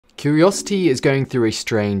Curiosity is going through a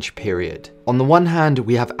strange period. On the one hand,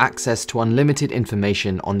 we have access to unlimited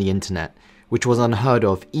information on the internet, which was unheard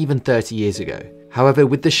of even 30 years ago. However,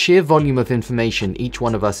 with the sheer volume of information each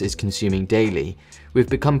one of us is consuming daily, we've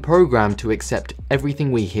become programmed to accept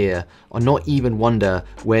everything we hear or not even wonder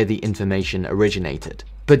where the information originated.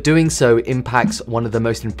 But doing so impacts one of the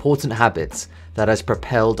most important habits that has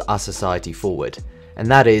propelled our society forward, and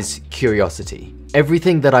that is curiosity.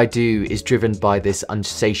 Everything that I do is driven by this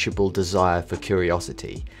insatiable desire for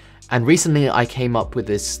curiosity. And recently I came up with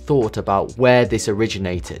this thought about where this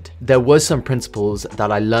originated. There were some principles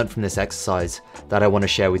that I learned from this exercise that I want to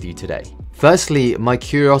share with you today. Firstly, my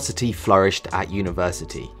curiosity flourished at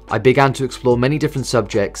university. I began to explore many different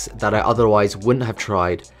subjects that I otherwise wouldn't have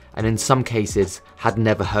tried, and in some cases had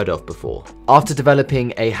never heard of before. After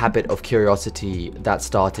developing a habit of curiosity that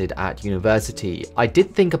started at university, I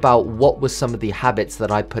did think about what were some of the habits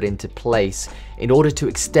that I put into place in order to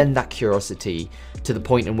extend that curiosity to the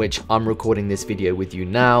point in which I'm recording this video with you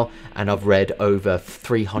now, and I've read over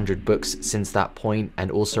 300 books since that point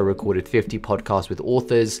and also recorded 50 podcasts with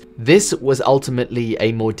authors. This was ultimately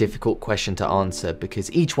a more difficult question to answer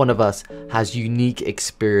because each one of us has unique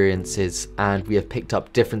experiences and we have picked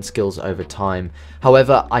up different skills over time.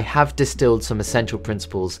 However, I have distilled some essential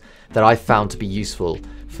principles that I found to be useful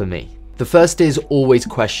for me. The first is always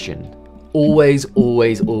question. Always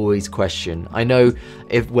question. I know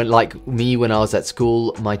when I was at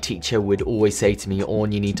school, my teacher would always say to me,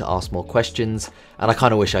 "Orn, you need to ask more questions," and I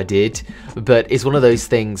kind of wish I did, but it's one of those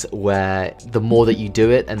things where the more that you do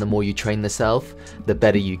it and the more you train yourself, the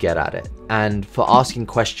better you get at it. And for asking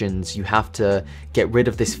questions, you have to get rid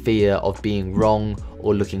of this fear of being wrong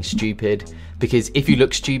or looking stupid, because if you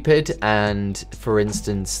look stupid and, for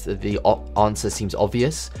instance, the answer seems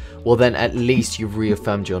obvious, well then at least you've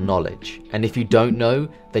reaffirmed your knowledge. And if you don't know,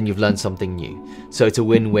 then you've learned something new. So it's a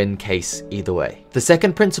win-win case either way. The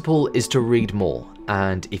second principle is to read more.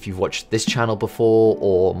 And if you've watched this channel before,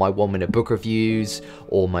 or my 1-minute book reviews,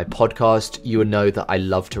 or my podcast, you would know that I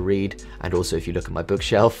love to read. And also if you look at my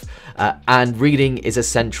bookshelf, and reading is a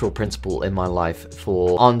central principle in my life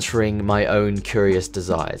for answering my own curious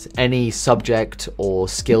desires. Any subject or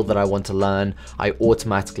skill that I want to learn, I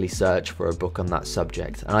automatically search for a book on that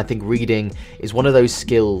subject. And I think reading is one of those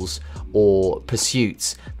skills or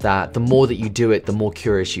pursuits that the more that you do it, the more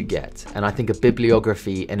curious you get. And I think a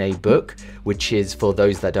bibliography in a book, which is, for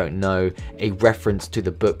those that don't know, a reference to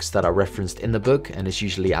the books that are referenced in the book, and it's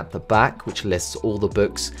usually at the back, which lists all the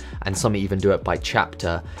books, and some even do it by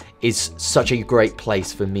chapter, is such a great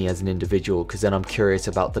place for me as an individual, because then I'm curious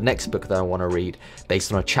about the next book that I want to read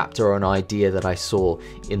based on a chapter or an idea that I saw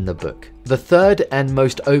in the book. The third and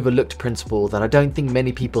most overlooked principle that I don't think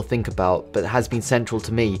many people think about, but has been central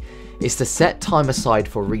to me, is to set time aside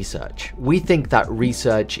for research. We think that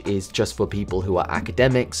research is just for people who are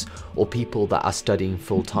academics or people that are studying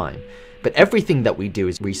full time. But everything that we do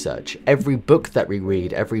is research. Every book that we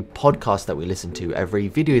read, every podcast that we listen to, every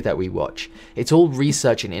video that we watch, it's all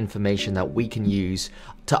research and information that we can use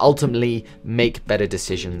to ultimately make better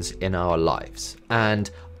decisions in our lives. And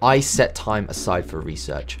I set time aside for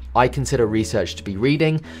research. I consider research to be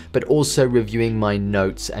reading, but also reviewing my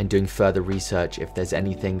notes and doing further research if there's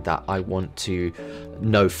anything that I want to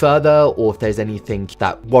know further, or if there's anything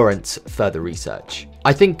that warrants further research.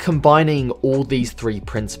 I think combining all these three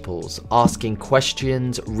principles, asking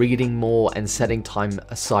questions, reading more, and setting time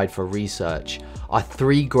aside for research, are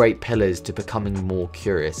three great pillars to becoming more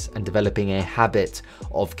curious and developing a habit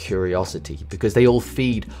of curiosity, because they all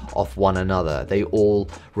feed off one another. They all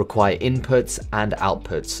require inputs and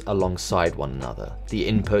outputs alongside one another. The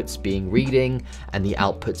inputs being reading and the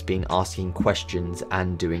outputs being asking questions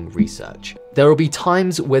and doing research. There will be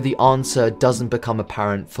times where the answer doesn't become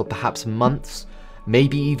apparent for perhaps months,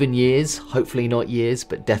 maybe even years, hopefully not years,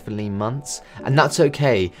 but definitely months. And that's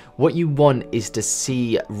okay. What you want is to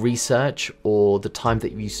see research, or the time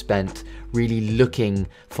that you spent really looking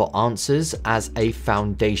for answers, as a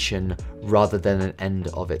foundation rather than an end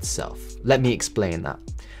of itself. Let me explain that.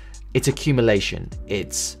 It's accumulation.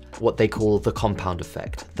 It's what they call the compound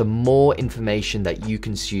effect. The more information that you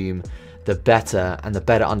consume, the better, and the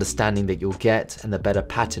better understanding that you'll get, and the better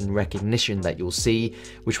pattern recognition that you'll see,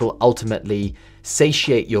 which will ultimately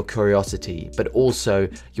satiate your curiosity, but also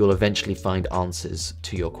you'll eventually find answers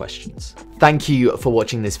to your questions. Thank you for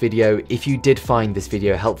watching this video. If you did find this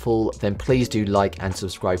video helpful, then please do like and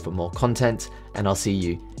subscribe for more content, and I'll see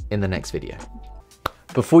you in the next video.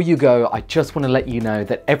 Before you go, I just want to let you know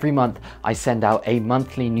that every month I send out a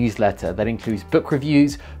monthly newsletter that includes book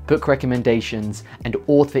reviews, book recommendations, and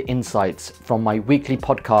author insights from my weekly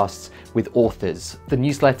podcasts with authors. The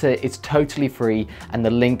newsletter is totally free and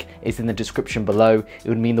the link is in the description below. It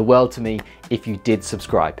would mean the world to me if you did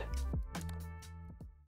subscribe.